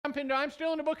I'm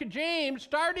still in the book of James,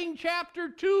 starting chapter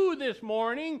 2 this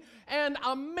morning, and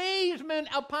amazement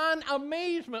upon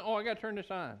amazement. Oh, I got to turn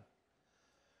this on.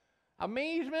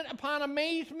 Amazement upon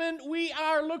amazement, we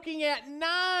are looking at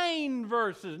 9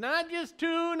 verses, not just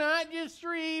 2, not just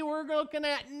 3. We're looking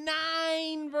at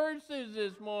 9 verses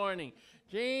this morning.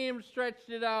 James stretched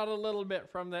it out a little bit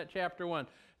from that chapter 1.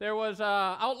 There was an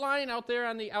outline out there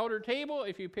on the outer table.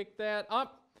 If you pick that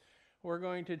up, we're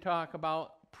going to talk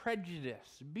about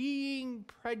prejudice, being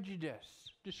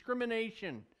prejudiced,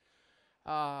 discrimination,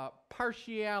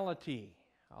 partiality.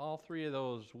 All 3 of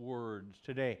those words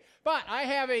today. But I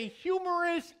have a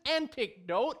humorous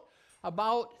anecdote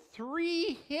about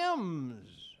 3 hymns.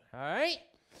 All right?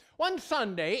 One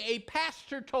Sunday, a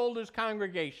pastor told his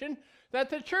congregation that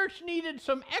the church needed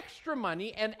some extra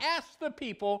money and asked the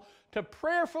people to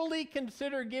prayerfully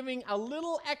consider giving a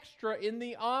little extra in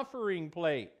the offering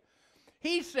plate.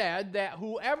 He said that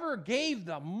whoever gave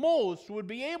the most would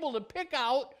be able to pick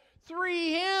out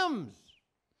 3 hymns.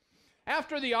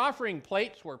 After the offering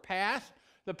plates were passed,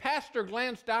 the pastor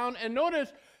glanced down and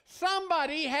noticed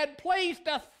somebody had placed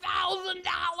a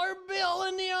 $1,000 bill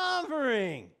in the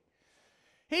offering.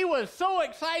 He was so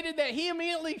excited that he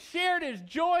immediately shared his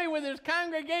joy with his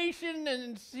congregation,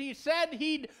 and he said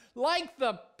he'd like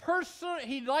to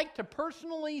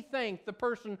personally thank the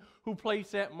person who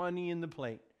placed that money in the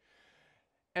plate.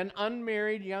 An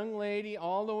unmarried young lady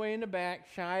all the way in the back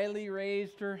shyly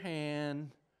raised her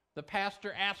hand. The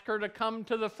pastor asked her to come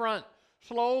to the front.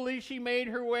 Slowly she made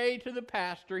her way to the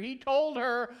pastor. He told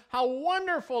her how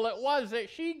wonderful it was that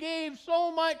she gave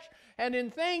so much, and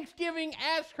in thanksgiving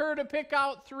asked her to pick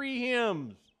out 3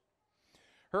 hymns.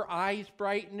 Her eyes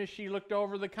brightened as she looked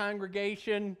over the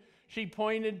congregation. She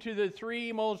pointed to the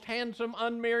 3 most handsome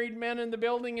unmarried men in the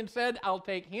building and said, "I'll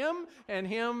take him and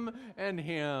him and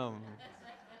him."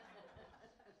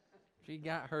 She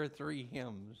got her 3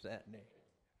 hymns that day.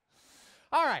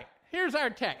 All right, here's our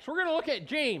text. We're going to look at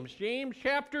James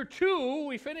chapter 2.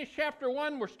 We finished chapter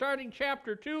 1. We're starting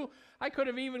chapter 2. I could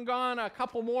have even gone a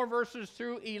couple more verses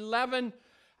through 11.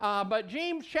 But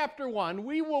James chapter 1,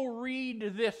 we will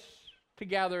read this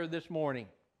together this morning.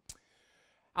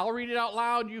 I'll read it out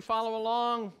loud. You follow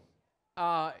along.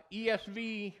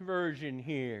 ESV version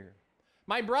here.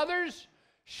 My brothers,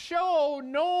 show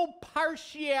no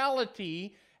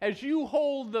partiality as you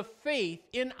hold the faith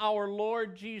in our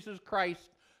Lord Jesus Christ,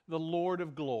 the Lord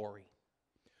of glory.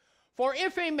 For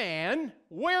if a man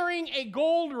wearing a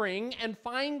gold ring and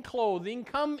fine clothing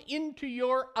come into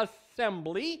your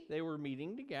assembly, they were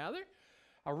meeting together,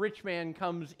 a rich man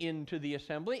comes into the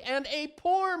assembly, and a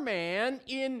poor man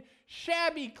in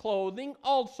shabby clothing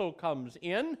also comes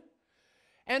in,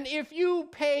 and if you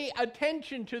pay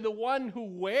attention to the one who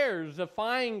wears the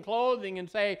fine clothing and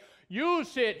say, "You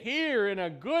sit here in a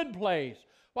good place,"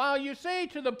 while you say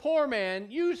to the poor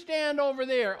man, "You stand over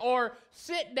there," or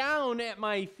 "Sit down at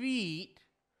my feet,"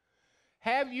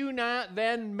 have you not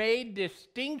then made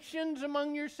distinctions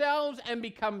among yourselves and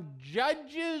become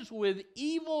judges with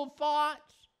evil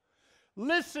thoughts?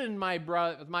 Listen, my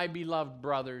beloved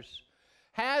brothers.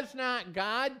 Has not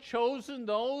God chosen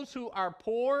those who are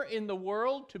poor in the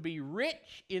world to be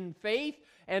rich in faith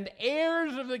and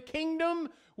heirs of the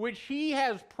kingdom which he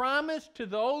has promised to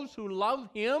those who love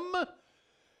him?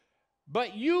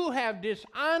 But you have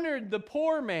dishonored the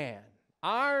poor man.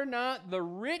 Are not the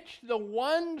rich the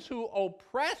ones who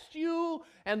oppress you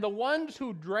and the ones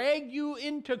who drag you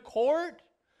into court?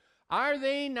 Are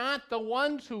they not the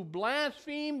ones who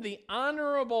blaspheme the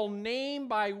honorable name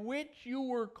by which you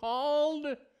were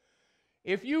called?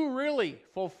 If you really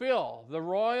fulfill the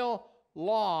royal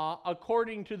law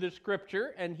according to the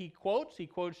Scripture, and he quotes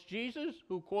Jesus,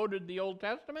 who quoted the Old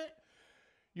Testament,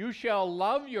 you shall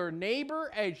love your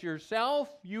neighbor as yourself,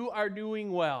 you are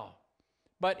doing well.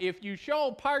 But if you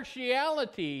show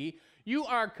partiality, you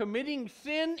are committing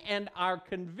sin and are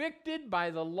convicted by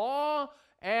the law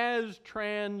as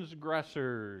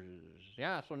transgressors.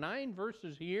 Yeah, so 9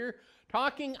 verses here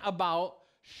talking about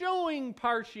showing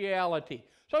partiality.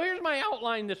 So here's my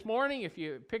outline this morning. If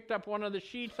you picked up one of the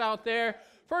sheets out there,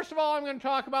 first of all, I'm going to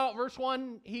talk about verse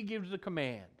 1. He gives the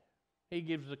command. He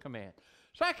gives the command.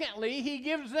 Secondly, he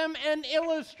gives them an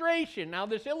illustration. Now,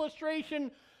 this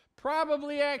illustration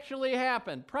probably actually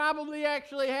happened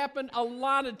a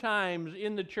lot of times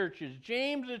in the churches.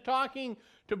 James is talking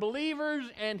to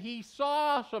believers, and he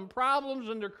saw some problems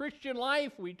in their Christian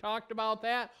life. We talked about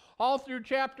that. All through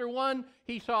chapter 1,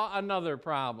 he saw another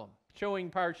problem,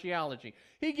 showing partiality.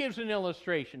 He gives an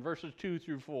illustration, verses 2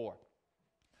 through 4.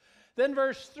 Then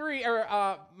verse 3,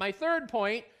 my third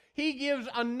point, he gives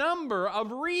a number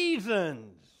of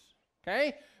reasons.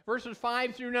 Okay? Verses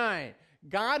 5 through 9.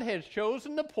 God has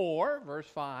chosen the poor, verse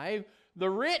 5. The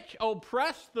rich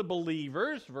oppress the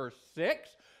believers, verse 6.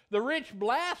 The rich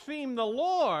blaspheme the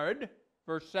Lord,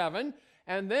 verse 7.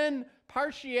 And then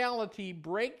partiality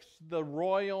breaks the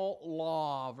royal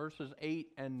law, verses 8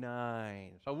 and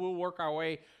 9. So we'll work our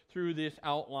way through this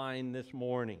outline this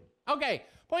morning. Okay,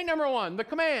 point number 1, the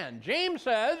command. James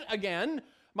says, again,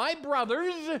 my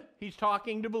brothers, he's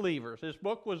talking to believers. This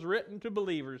book was written to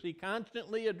believers. He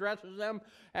constantly addresses them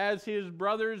as his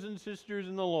brothers and sisters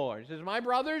in the Lord. He says, my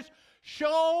brothers,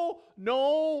 show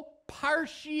no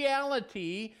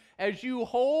partiality as you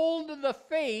hold the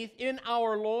faith in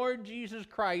our Lord Jesus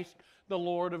Christ, the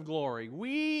Lord of glory.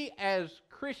 We as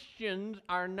Christians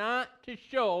are not to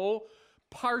show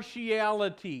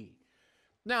partiality.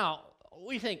 Now,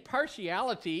 we think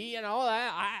partiality,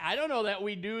 I don't know that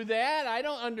we do that. I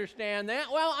don't understand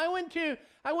that. Well, I went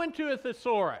to a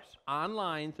thesaurus,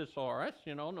 online thesaurus.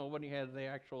 Nobody has the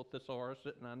actual thesaurus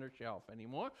sitting on their shelf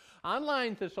anymore.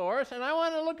 Online thesaurus, and I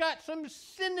want to look at some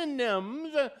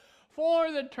synonyms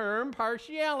for the term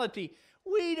partiality.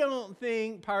 We don't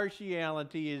think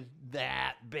partiality is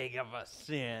that big of a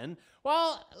sin.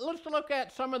 Well, let's look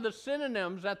at some of the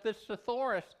synonyms that this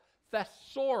thesaurus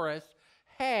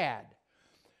had.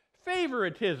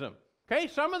 Favoritism. Okay,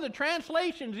 some of the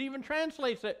translations even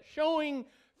translates it showing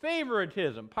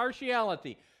favoritism,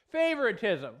 partiality.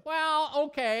 Favoritism. Well,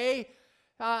 okay,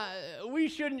 we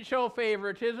shouldn't show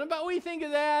favoritism, but we think of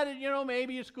that,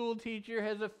 maybe a school teacher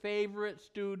has a favorite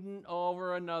student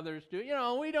over another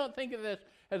student. We don't think of this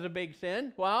as a big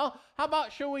sin. Well, how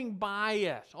about showing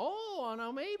bias? Oh,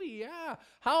 no, maybe, yeah.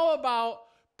 How about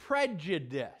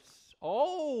prejudice?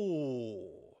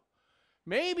 Oh,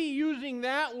 maybe using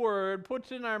that word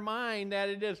puts in our mind that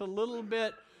it is a little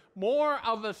bit more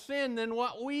of a sin than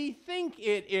what we think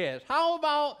it is. How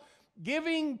about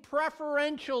giving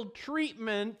preferential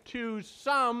treatment to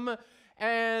some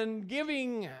and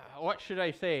giving,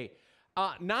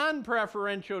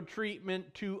 non-preferential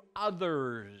treatment to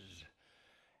others?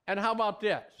 And how about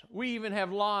this? We even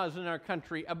have laws in our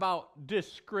country about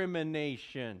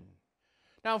discrimination.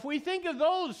 Now, if we think of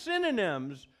those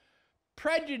synonyms,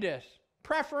 prejudice,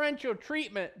 preferential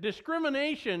treatment,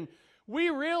 discrimination, we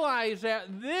realize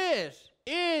that this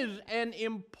is an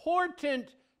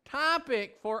important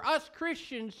topic for us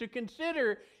Christians to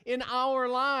consider in our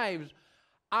lives.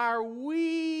 Are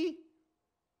we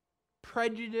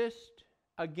prejudiced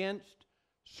against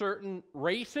certain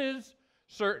races,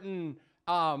 certain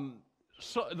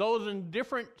those in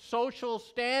different social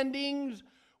standings?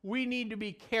 We need to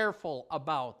be careful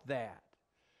about that.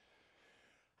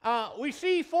 We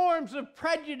see forms of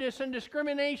prejudice and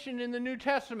discrimination in the New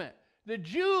Testament. The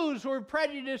Jews were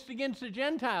prejudiced against the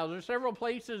Gentiles. There are several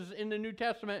places in the New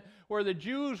Testament where the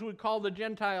Jews would call the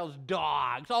Gentiles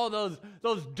dogs. Oh,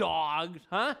 those dogs,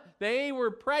 huh? They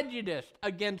were prejudiced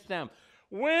against them.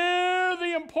 We're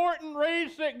the important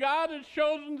race that God has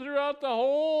chosen throughout the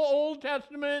whole Old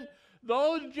Testament.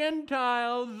 Those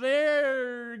Gentiles,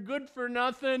 they're good for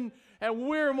nothing, and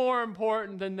we're more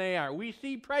important than they are. We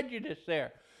see prejudice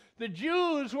there. The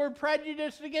Jews were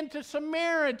prejudiced against the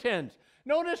Samaritans.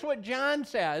 Notice what John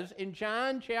says in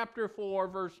John chapter 4,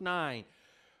 verse 9.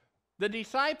 The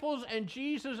disciples and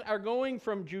Jesus are going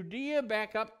from Judea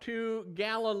back up to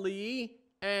Galilee,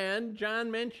 and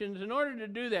John mentions in order to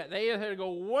do that, they had to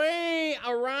go way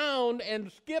around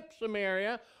and skip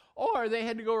Samaria, or they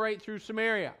had to go right through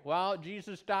Samaria. Well,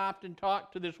 Jesus stopped and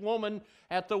talked to this woman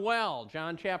at the well,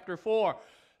 John chapter 4.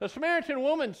 The Samaritan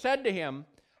woman said to him,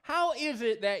 how is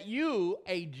it that you,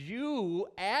 a Jew,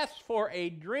 ask for a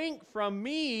drink from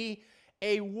me,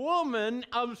 a woman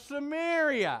of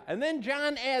Samaria? And then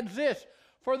John adds this,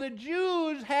 for the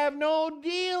Jews have no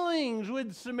dealings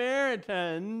with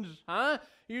Samaritans. Huh?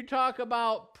 You talk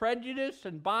about prejudice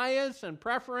and bias and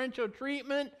preferential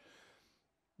treatment.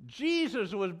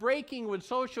 Jesus was breaking with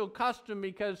social custom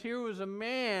because here was a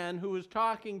man who was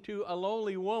talking to a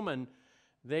lowly woman.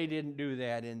 They didn't do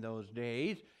that in those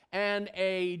days. And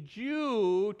a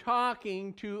Jew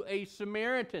talking to a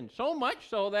Samaritan. So much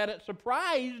so that it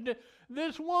surprised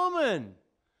this woman.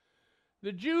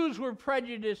 The Jews were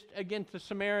prejudiced against the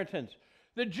Samaritans.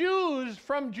 The Jews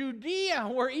from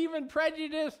Judea were even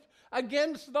prejudiced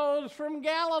against those from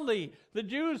Galilee. The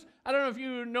Jews, I don't know if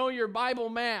you know your Bible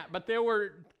map, but there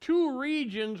were two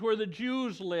regions where the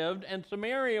Jews lived, and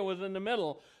Samaria was in the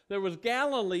middle. There was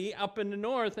Galilee up in the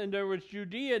north, and there was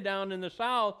Judea down in the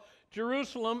south.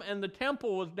 Jerusalem and the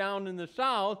temple was down in the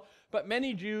south, but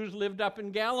many Jews lived up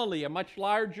in Galilee, a much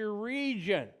larger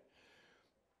region.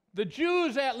 The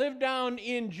Jews that lived down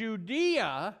in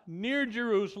Judea, near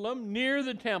Jerusalem, near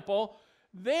the temple,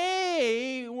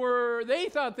 they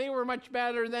thought they were much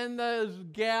better than those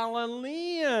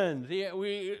Galileans.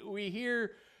 We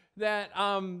hear that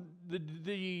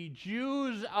the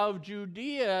Jews of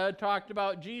Judea talked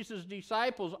about Jesus'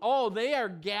 disciples. Oh, they are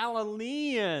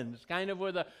Galileans, kind of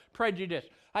with a prejudice.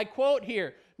 I quote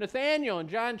here, Nathanael in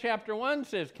John chapter 1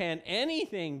 says, "Can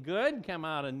anything good come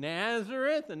out of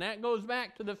Nazareth?" And that goes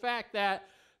back to the fact that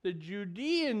the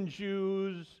Judean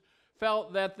Jews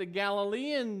felt that the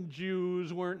Galilean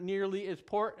Jews weren't nearly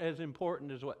as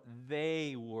important as what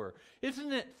they were.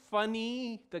 Isn't it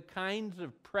funny, the kinds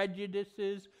of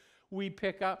prejudices we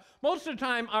pick up? Most of the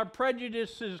time, our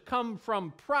prejudices come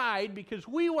from pride because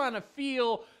we want to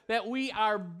feel that we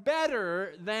are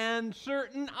better than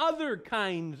certain other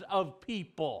kinds of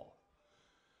people.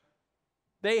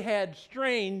 They had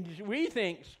we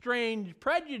think, strange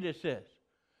prejudices.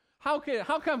 How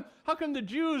come the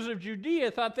Jews of Judea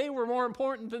thought they were more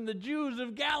important than the Jews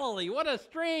of Galilee? What a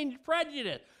strange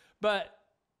prejudice. But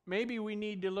maybe we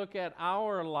need to look at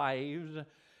our lives.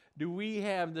 Do we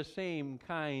have the same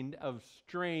kind of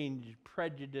strange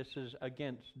prejudices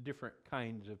against different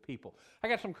kinds of people? I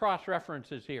got some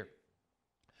cross-references here.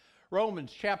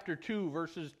 Romans chapter 2,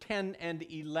 verses 10 and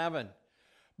 11.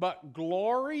 "But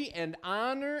glory and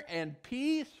honor and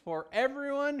peace for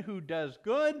everyone who does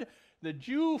good, the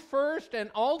Jew first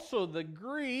and also the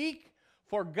Greek,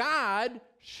 for God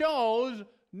shows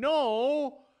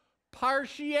no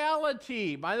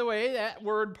partiality." By the way, that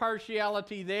word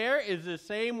partiality there is the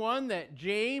same one that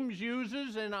James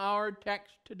uses in our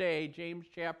text today, James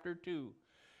chapter 2.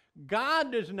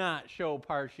 God does not show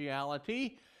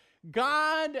partiality.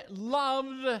 God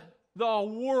loves the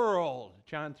world,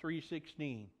 John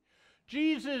 3:16.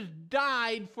 Jesus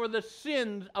died for the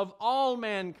sins of all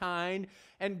mankind,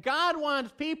 and God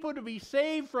wants people to be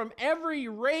saved from every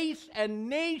race and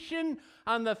nation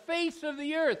on the face of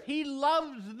the earth. He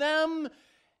loves them.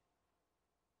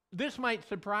 This might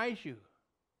surprise you.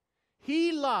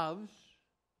 He loves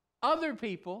other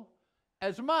people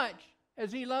as much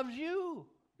as he loves you.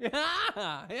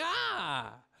 Yeah.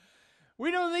 We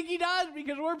don't think he does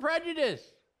because we're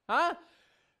prejudiced. Huh?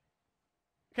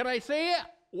 Can I say it?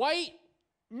 White,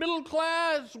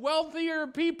 middle-class, wealthier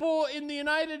people in the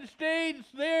United States,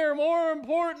 they're more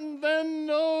important than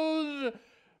those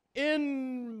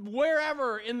in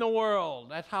wherever in the world.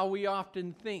 That's how we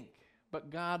often think. But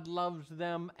God loves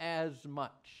them as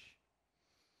much.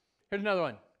 Here's another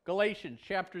one. Galatians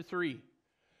chapter 3,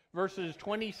 verses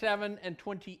 27 and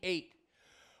 28.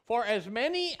 "For as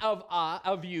many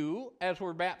of you as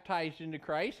were baptized into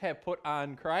Christ have put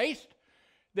on Christ.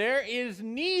 There is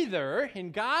neither,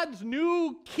 in God's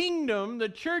new kingdom, the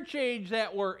church age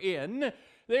that we're in,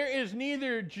 there is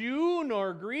neither Jew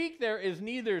nor Greek, there is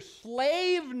neither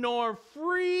slave nor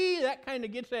free." That kind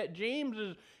of gets at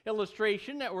James's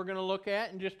illustration that we're going to look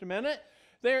at in just a minute.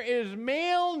 "There is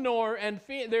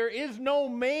there is no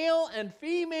male and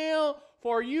female,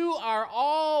 for you are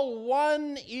all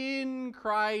one in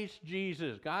Christ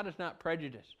Jesus." God is not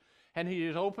prejudiced. And he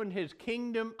has opened his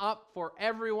kingdom up for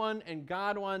everyone, and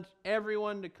God wants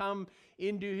everyone to come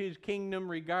into his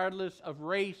kingdom regardless of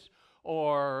race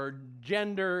or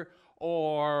gender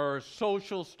or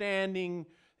social standing.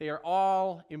 They are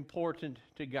all important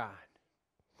to God.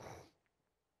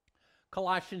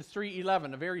 Colossians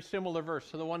 3:11, a very similar verse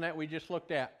to the one that we just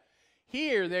looked at.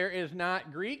 "Here there is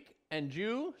not Greek and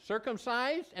Jew,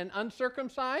 circumcised and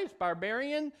uncircumcised,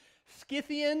 barbarian,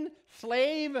 Scythian,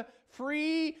 slave,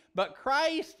 free, but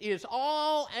Christ is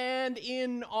all and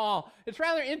in all." It's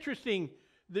rather interesting.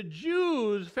 The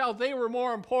Jews felt they were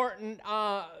more important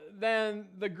than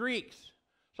the Greeks.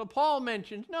 So Paul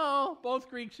mentions, no, both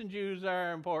Greeks and Jews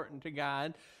are important to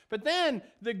God. But then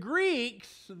the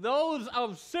Greeks, those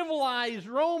of civilized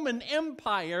Roman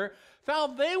Empire,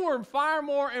 felt they were far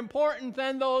more important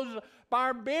than those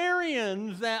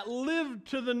barbarians that lived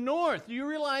to the north. Do you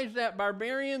realize that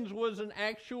barbarians was an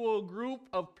actual group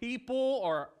of people,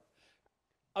 or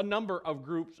a number of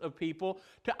groups of people?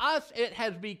 To us, it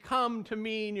has become to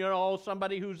mean,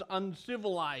 somebody who's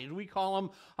uncivilized. We call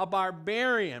them a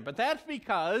barbarian. But that's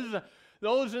because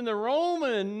those in the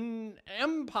Roman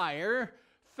Empire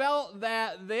felt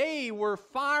that they were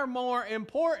far more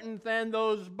important than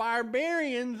those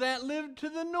barbarians that lived to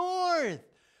the north.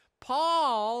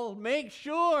 Paul makes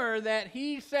sure that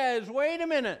he says, wait a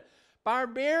minute,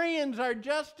 barbarians are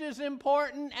just as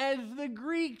important as the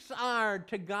Greeks are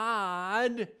to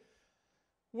God.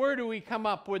 Where do we come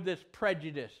up with this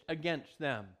prejudice against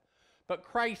them? But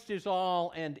Christ is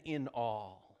all and in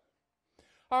all.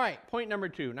 All right, point number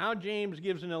 2. Now James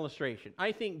gives an illustration.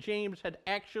 I think James had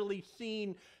actually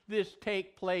seen this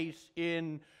take place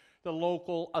in the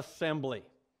local assembly.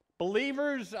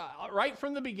 Believers, right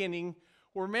from the beginning,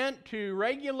 were meant to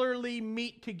regularly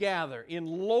meet together in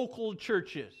local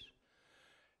churches.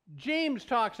 James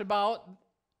talks about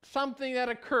something that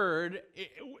occurred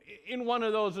in one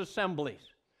of those assemblies.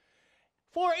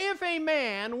 For if a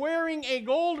man wearing a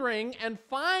gold ring and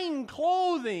fine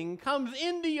clothing comes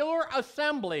into your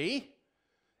assembly,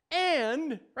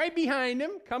 and right behind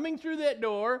him, coming through that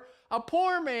door, a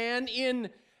poor man in,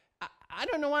 I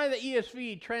don't know why the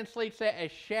ESV translates that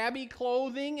as shabby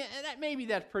clothing. Maybe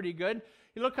that's pretty good.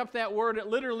 You look up that word, it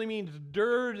literally means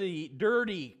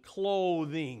dirty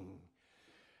clothing.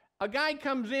 A guy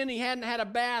comes in, he hadn't had a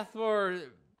bath for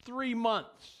 3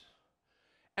 months.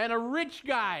 And a rich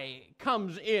guy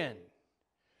comes in.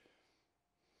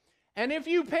 And if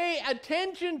you pay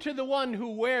attention to the one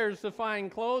who wears the fine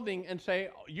clothing and say,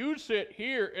 you sit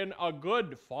here in a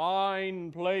good,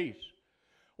 fine place,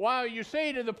 while you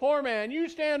say to the poor man, you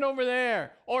stand over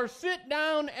there, or sit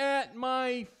down at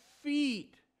my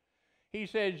feet, he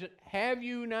says, have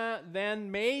you not then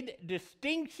made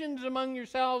distinctions among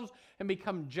yourselves and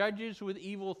become judges with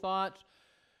evil thoughts?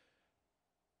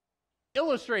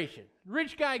 Illustration.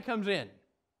 Rich guy comes in.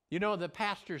 You know, the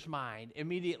pastor's mind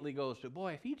immediately goes to,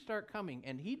 boy, if he'd start coming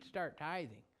and he'd start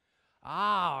tithing,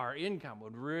 our income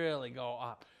would really go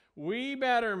up. We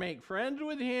better make friends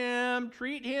with him,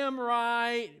 treat him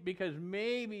right, because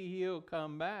maybe he'll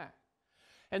come back.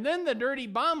 And then the dirty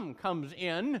bum comes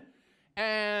in,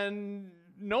 and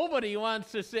nobody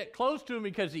wants to sit close to him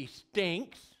because he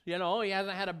stinks. You know, he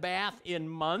hasn't had a bath in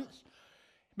months.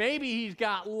 Maybe he's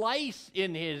got lice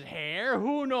in his hair.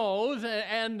 Who knows?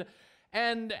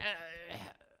 And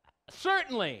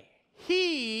certainly,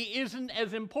 he isn't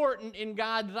as important in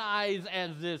God's eyes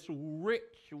as this rich,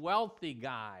 wealthy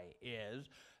guy is.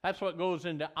 That's what goes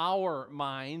into our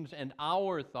minds and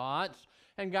our thoughts.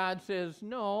 And God says,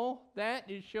 no, that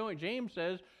is showing, James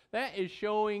says, that is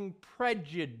showing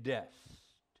prejudice.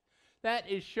 That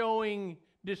is showing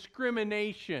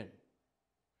discrimination.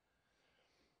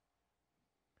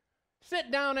 Sit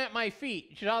down at my feet.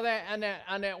 You saw that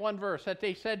on that one verse that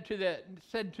they said to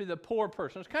the poor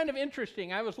person. It's kind of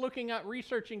interesting. I was looking at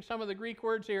researching some of the Greek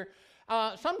words here.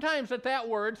 Sometimes that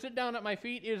word, sit down at my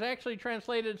feet, is actually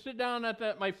translated sit down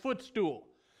at my footstool.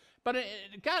 But it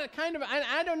got a kind of,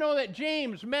 I don't know that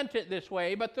James meant it this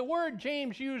way, but the word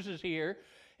James uses here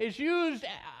is used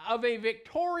of a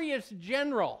victorious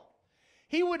general.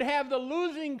 He would have the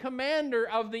losing commander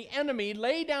of the enemy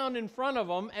lay down in front of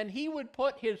him, and he would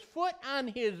put his foot on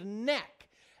his neck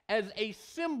as a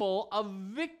symbol of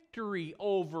victory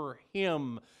over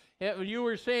him. You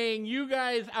were saying, you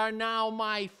guys are now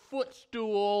my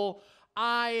footstool.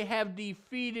 I have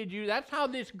defeated you. That's how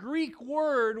this Greek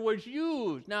word was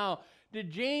used. Now, did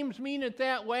James mean it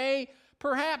that way?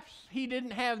 Perhaps he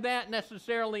didn't have that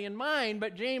necessarily in mind,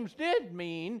 but James did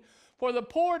mean, for the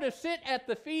poor to sit at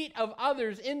the feet of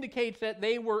others indicates that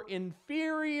they were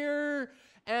inferior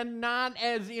and not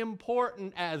as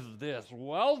important as this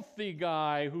wealthy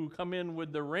guy who come in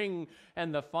with the ring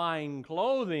and the fine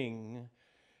clothing.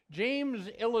 James'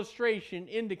 illustration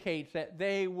indicates that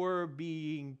they were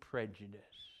being prejudiced.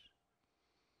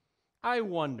 I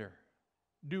wonder,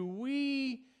 do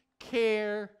we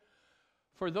care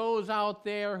for those out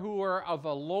there who are of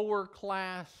a lower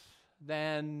class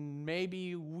than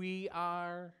maybe we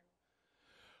are?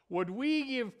 Would we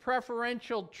give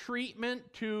preferential treatment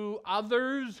to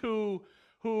others who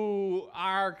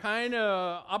are kind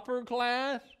of upper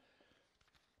class?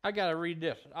 I got to read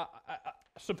this.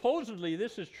 Supposedly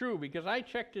this is true because I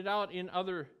checked it out in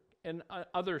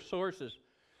other sources.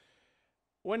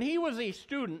 When he was a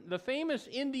student, the famous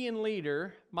Indian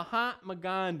leader Mahatma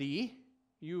Gandhi,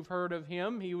 you've heard of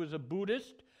him, he was a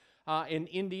Buddhist in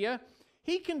India.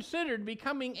 He considered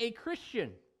becoming a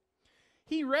Christian.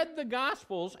 He read the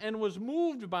Gospels and was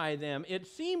moved by them. It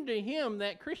seemed to him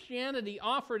that Christianity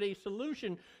offered a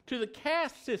solution to the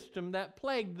caste system that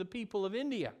plagued the people of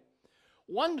India.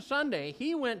 One Sunday,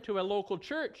 he went to a local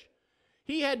church.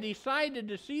 He had decided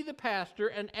to see the pastor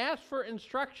and ask for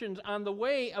instructions on the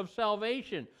way of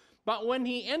salvation. But when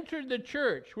he entered the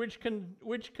church, which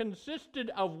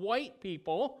consisted of white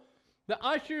people, the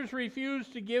ushers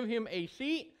refused to give him a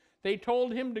seat. They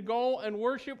told him to go and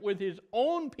worship with his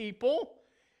own people.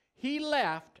 He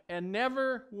left and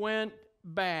never went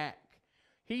back.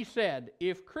 He said,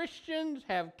 if Christians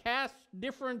have caste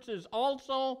differences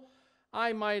also,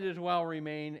 I might as well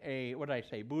remain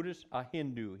Buddhist? A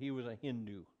Hindu. He was a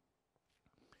Hindu.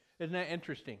 Isn't that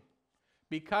interesting?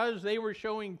 Because they were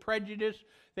showing prejudice,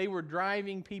 they were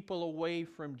driving people away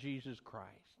from Jesus Christ.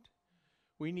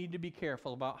 We need to be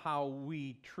careful about how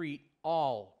we treat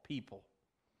all people.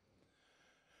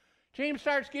 James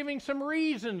starts giving some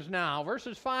reasons now,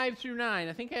 verses 5 through 9.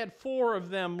 I think I had 4 of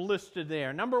them listed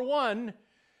there. Number 1,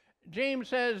 James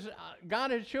says,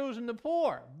 God has chosen the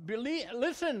poor.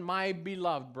 Listen, my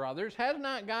beloved brothers, has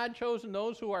not God chosen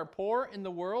those who are poor in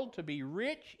the world to be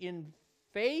rich in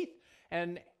faith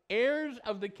and heirs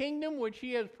of the kingdom which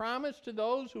he has promised to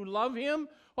those who love him?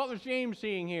 What was James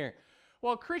seeing here?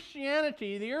 Well,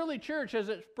 Christianity, the early church, as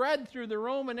it spread through the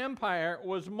Roman Empire,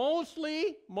 was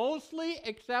mostly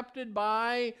accepted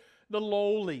by the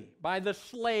lowly, by the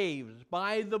slaves,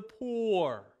 by the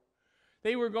poor.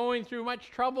 They were going through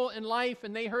much trouble in life,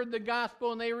 and they heard the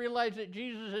gospel, and they realized that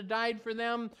Jesus had died for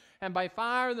them, and by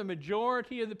far the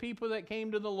majority of the people that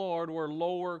came to the Lord were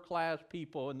lower-class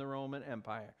people in the Roman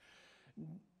Empire.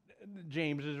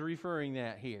 James is referring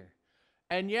that here.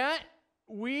 And yet,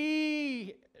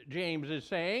 James is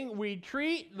saying, we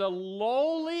treat the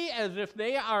lowly as if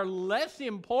they are less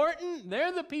important.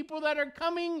 They're the people that are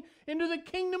coming into the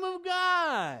kingdom of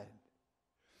God.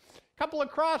 A couple of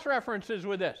cross-references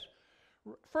with this.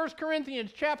 1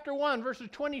 Corinthians chapter 1, verses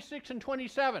 26 and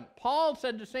 27. Paul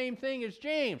said the same thing as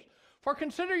James. For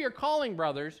consider your calling,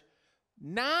 brothers.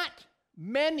 Not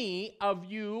many of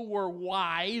you were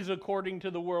wise according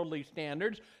to the worldly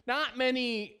standards. Not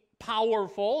many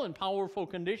powerful in powerful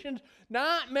conditions.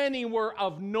 Not many were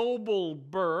of noble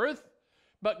birth.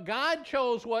 But God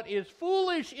chose what is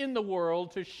foolish in the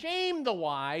world to shame the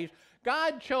wise.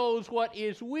 God chose what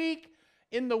is weak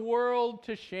in the world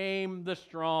to shame the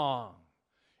strong.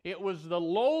 It was the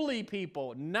lowly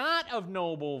people, not of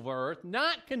noble birth,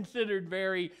 not considered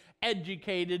very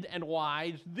educated and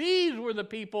wise. These were the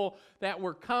people that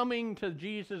were coming to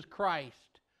Jesus Christ,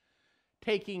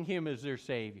 taking him as their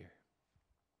Savior.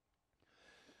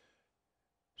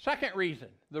 Second reason,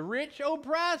 the rich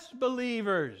oppress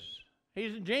believers.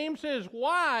 James says,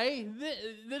 why?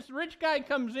 This rich guy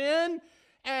comes in,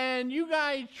 and you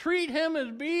guys treat him as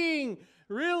being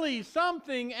really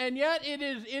something, and yet it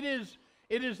is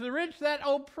the rich that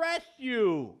oppress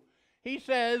you. He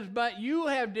says, but you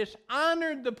have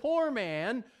dishonored the poor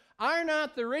man. Are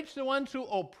not the rich the ones who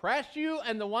oppress you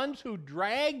and the ones who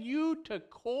drag you to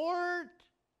court?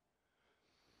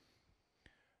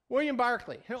 William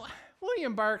Barclay.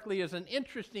 William Barclay is an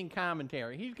interesting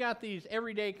commentary. He's got these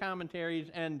everyday commentaries,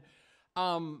 and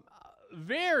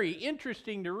very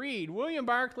interesting to read. William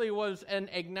Barclay was an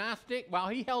agnostic. Well,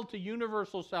 he held to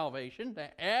universal salvation,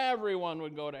 that everyone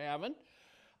would go to heaven.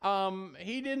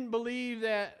 He didn't believe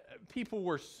that people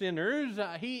were sinners.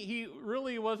 He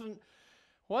really wasn't,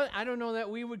 I don't know that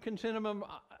we would consider him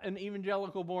an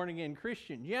evangelical born-again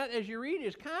Christian. Yet, as you read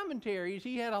his commentaries,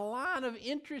 he had a lot of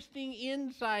interesting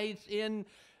insights in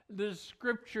the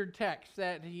scripture text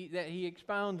that he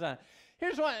expounds on.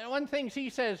 Here's one thing he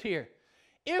says here.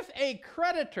 If a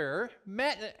creditor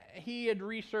he had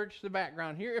researched the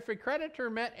background here, if a creditor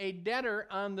met a debtor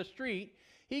on the street,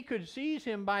 he could seize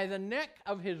him by the neck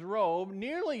of his robe,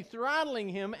 nearly throttling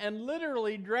him, and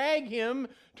literally drag him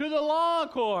to the law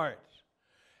courts.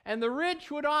 And the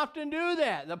rich would often do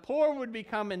that. The poor would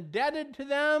become indebted to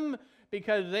them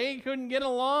because they couldn't get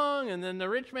along, and then the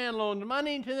rich man loans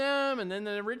money to them, and then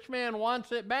the rich man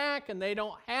wants it back, and they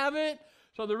don't have it.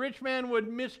 So the rich man would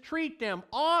mistreat them,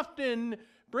 often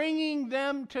bringing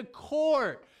them to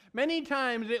court. Many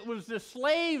times it was the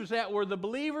slaves that were the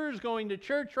believers going to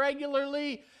church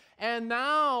regularly, and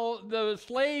now the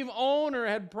slave owner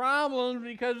had problems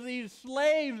because these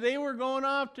slaves, they were going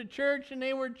off to church and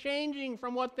they were changing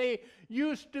from what they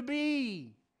used to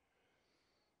be.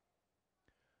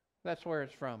 That's where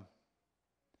it's from.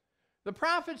 The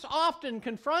prophets often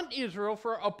confront Israel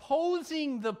for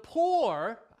opposing the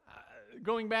poor.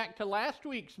 Going back to last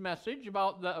week's message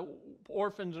about the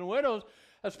orphans and widows,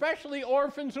 especially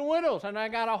orphans and widows. And I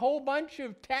got a whole bunch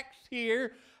of texts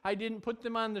here. I didn't put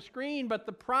them on the screen, but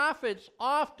the prophets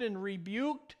often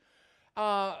rebuked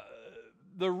the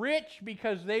rich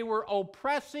because they were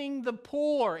oppressing the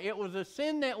poor. It was a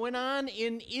sin that went on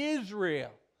in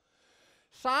Israel.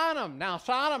 Sodom. Now,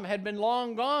 Sodom had been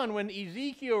long gone when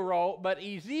Ezekiel wrote, but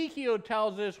Ezekiel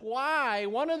tells us why.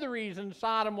 One of the reasons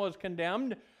Sodom was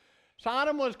condemned.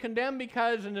 Sodom was condemned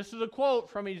because, and this is a quote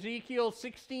from Ezekiel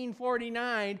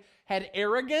 16:49, had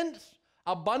arrogance,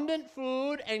 abundant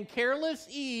food, and careless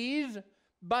ease,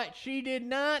 but she did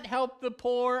not help the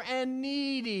poor and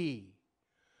needy.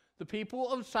 The people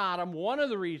of Sodom, one of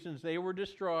the reasons they were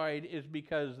destroyed is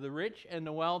because the rich and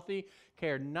the wealthy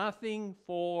cared nothing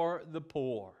for the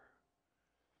poor.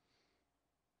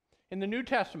 In the New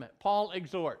Testament, Paul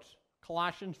exhorts,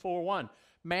 Colossians 4:1,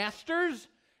 Masters,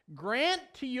 grant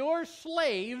to your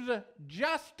slaves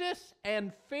justice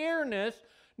and fairness,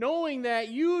 knowing that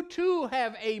you too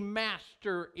have a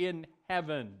master in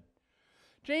heaven.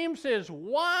 James says,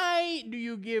 why do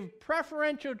you give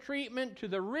preferential treatment to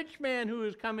the rich man who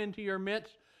has come into your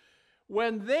midst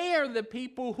when they are the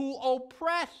people who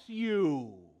oppress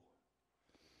you?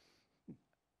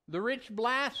 The rich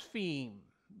blaspheme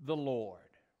the Lord.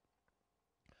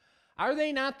 Are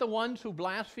they not the ones who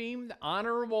blaspheme the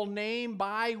honorable name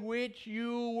by which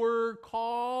you were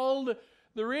called?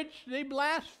 The rich, they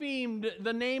blasphemed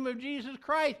the name of Jesus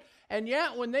Christ. And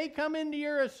yet, when they come into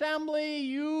your assembly,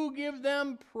 you give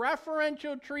them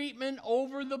preferential treatment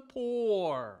over the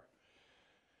poor.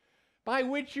 By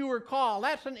which you were called.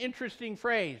 That's an interesting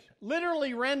phrase.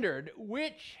 Literally rendered,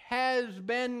 which has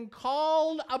been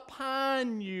called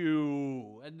upon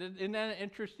you. Isn't that an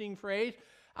interesting phrase?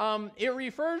 It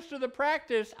refers to the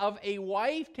practice of a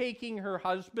wife taking her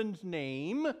husband's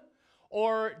name,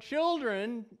 or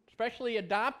children, especially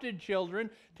adopted children,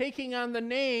 taking on the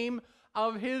name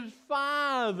of his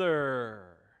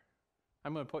father.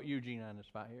 I'm going to put Eugene on the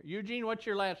spot here. Eugene, what's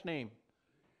your last name?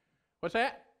 What's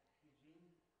that?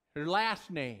 Your last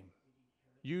name.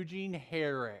 Eugene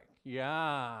Herrick.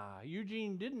 Yeah.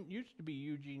 Eugene didn't used to be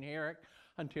Eugene Herrick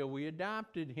until we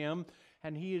adopted him,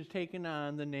 and he has taken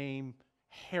on the name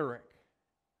Herrick.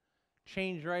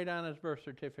 Changed right on his birth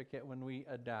certificate when we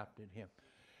adopted him.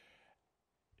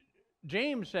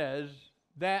 James says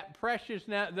that precious,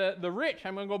 now the rich,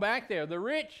 I'm going to go back there, the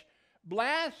rich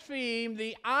blaspheme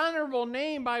the honorable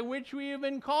name by which we have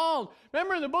been called.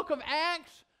 Remember the book of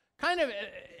Acts?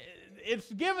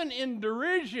 It's given in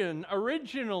derision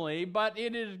originally, but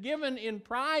it is given in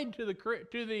pride to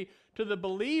the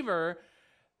believer.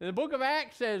 The book of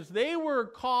Acts says they were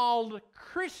called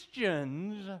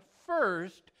Christians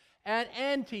first at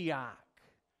Antioch.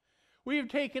 We have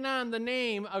taken on the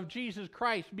name of Jesus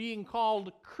Christ, being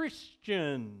called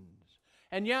Christians.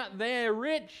 And yet they are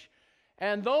rich,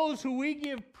 and those who we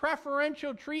give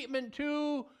preferential treatment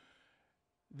to,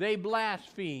 they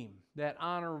blaspheme that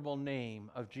honorable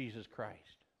name of Jesus Christ.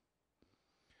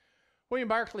 William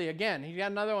Barclay, again, he's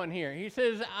got another one here. He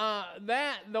says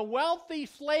that the wealthy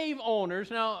slave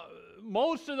owners, now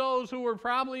most of those who were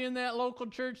probably in that local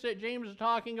church that James is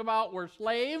talking about were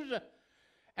slaves,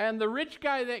 and the rich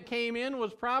guy that came in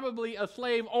was probably a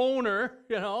slave owner.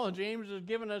 You know, James has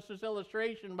given us this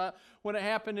illustration, but when it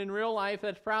happened in real life,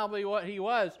 that's probably what he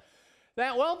was.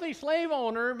 That wealthy slave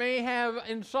owner may have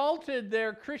insulted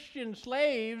their Christian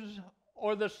slaves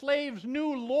or the slave's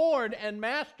new lord and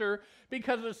master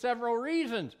because of several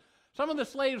reasons. Some of the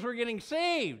slaves were getting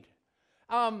saved.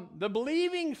 The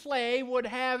believing slave would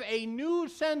have a new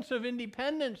sense of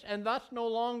independence and thus no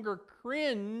longer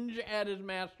cringe at his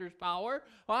master's power.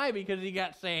 Why? Because he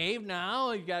got saved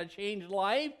now. He's got a changed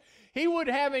life. He would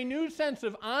have a new sense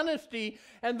of honesty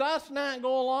and thus not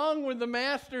go along with the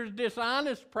master's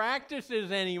dishonest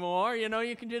practices anymore. You know,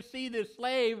 you can just see this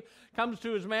slave comes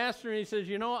to his master and he says,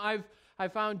 you know, I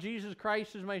found Jesus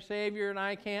Christ as my Savior, and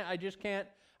I just can't,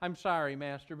 I'm sorry,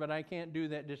 Master, but I can't do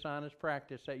that dishonest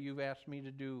practice that you've asked me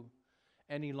to do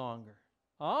any longer.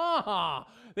 Ah,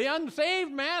 the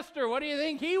unsaved master, what do you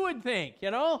think he would think,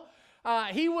 you know?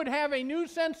 He would have a new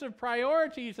sense of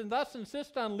priorities and thus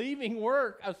insist on leaving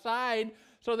work aside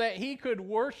so that he could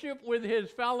worship with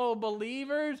his fellow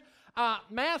believers.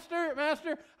 Master,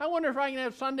 I wonder if I can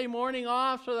have Sunday morning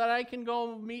off so that I can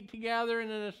go meet together in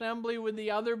an assembly with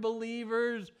the other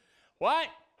believers. What?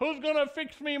 Who's going to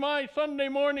fix me my Sunday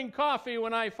morning coffee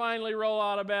when I finally roll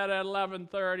out of bed at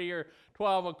 11:30 or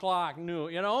 12 o'clock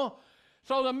noon, you know?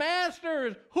 So the master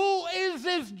is, who is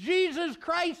this Jesus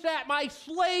Christ that my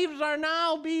slaves are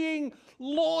now being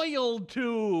loyal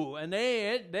to? And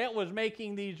that was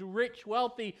making these rich,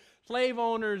 wealthy slave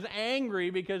owners angry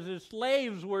because the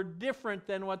slaves were different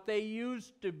than what they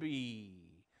used to be.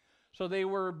 So they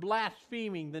were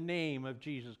blaspheming the name of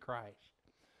Jesus Christ.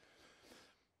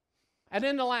 And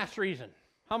then the last reason.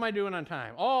 How am I doing on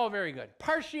time? Oh, very good.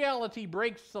 Partiality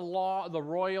breaks the law, the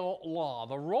royal law.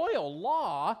 The royal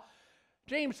law,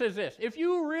 James says this, if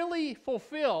you really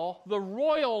fulfill the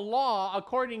royal law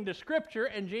according to Scripture,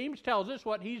 and James tells us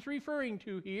what he's referring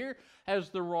to here as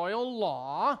the royal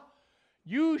law,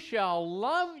 you shall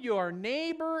love your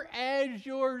neighbor as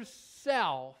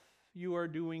yourself. You are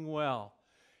doing well.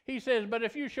 He says, but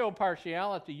if you show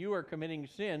partiality, you are committing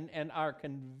sin and are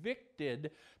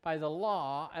convicted by the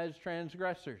law as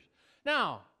transgressors.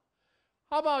 Now,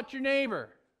 how about your neighbor?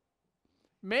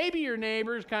 Maybe your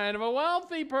neighbor is kind of a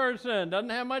wealthy person, doesn't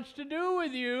have much to do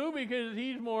with you because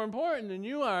he's more important than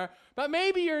you are. But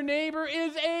maybe your neighbor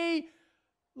is a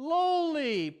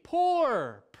lowly,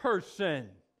 poor person.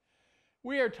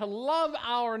 We are to love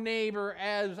our neighbor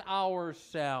as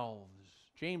ourselves.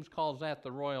 James calls that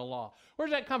the royal law. Where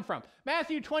does that come from?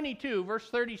 Matthew 22, verse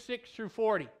 36 through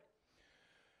 40.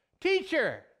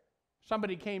 Teacher,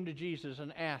 somebody came to Jesus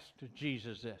and asked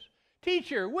Jesus this.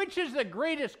 Teacher, which is the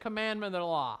greatest commandment of the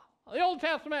law? The Old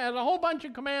Testament has a whole bunch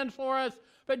of commands for us,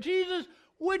 but Jesus,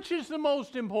 which is the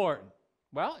most important?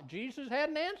 Well, Jesus had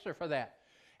an answer for that.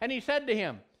 And he said to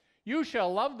him, you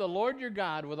shall love the Lord your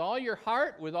God with all your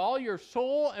heart, with all your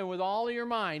soul, and with all your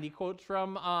mind. He quotes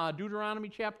from Deuteronomy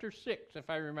chapter 6, if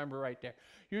I remember right there.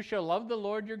 You shall love the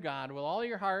Lord your God with all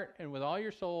your heart, and with all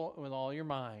your soul, and with all your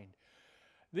mind.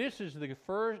 This is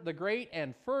the great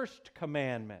and first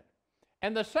commandment.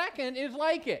 And the second is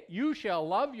like it. You shall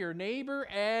love your neighbor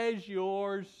as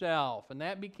yourself. And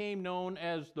that became known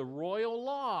as the royal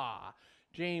law.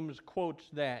 James quotes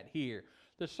that here.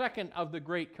 The second of the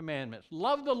great commandments.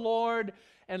 Love the Lord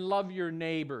and love your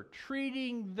neighbor,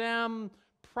 treating them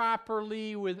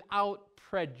properly without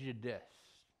prejudice.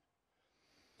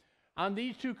 On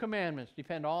these two commandments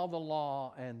depend all the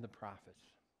law and the prophets.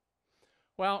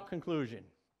 Well, conclusion.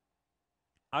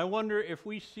 I wonder if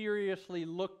we seriously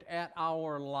looked at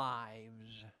our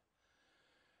lives.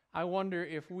 I wonder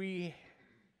if we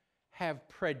have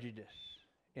prejudice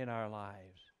in our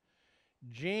lives.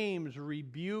 James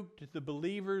rebuked the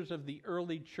believers of the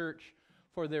early church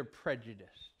for their prejudice.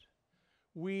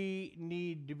 We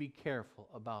need to be careful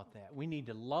about that. We need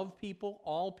to love people,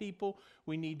 all people.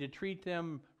 We need to treat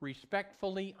them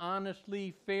respectfully,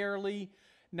 honestly, fairly,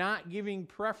 not giving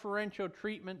preferential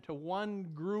treatment to one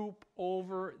group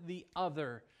over the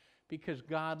other, because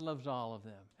God loves all of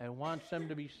them and wants them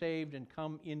to be saved and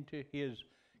come into His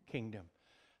kingdom.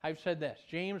 I've said this.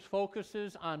 James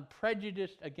focuses on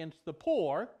prejudice against the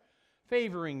poor,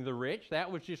 favoring the rich.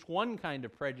 That was just one kind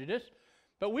of prejudice.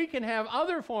 But we can have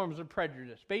other forms of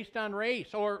prejudice based on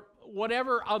race or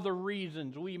whatever other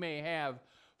reasons we may have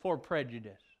for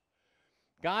prejudice.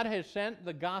 God has sent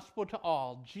the gospel to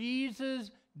all.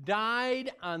 Jesus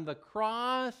died on the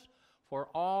cross for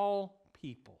all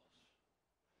peoples.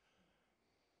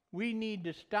 We need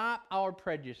to stop our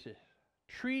prejudices,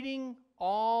 treating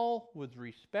all with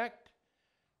respect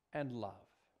and love.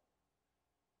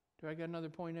 Do I got another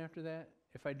point after that?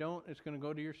 If I don't, it's going to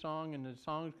go to your song, and the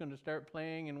song's going to start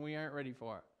playing, and we aren't ready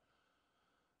for it.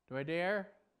 Do I dare?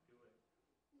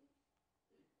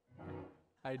 Do it.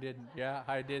 I didn't. Yeah,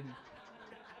 I didn't.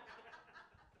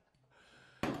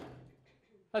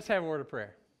 Let's have a word of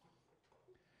prayer.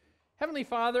 Heavenly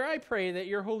Father, I pray that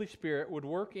your Holy Spirit would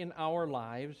work in our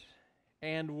lives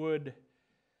and would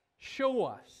show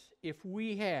us if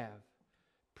we have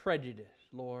prejudice,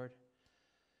 Lord.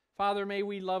 Father, may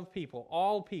we love people,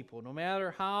 all people, no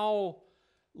matter how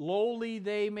lowly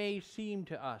they may seem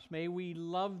to us. May we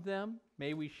love them.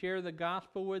 May we share the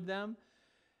gospel with them.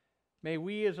 May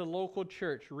we as a local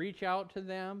church reach out to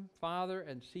them, Father,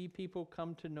 and see people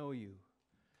come to know you.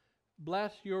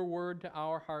 Bless your word to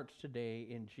our hearts today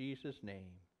in Jesus'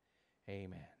 name. Amen.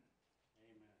 Amen.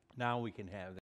 Now we can have that.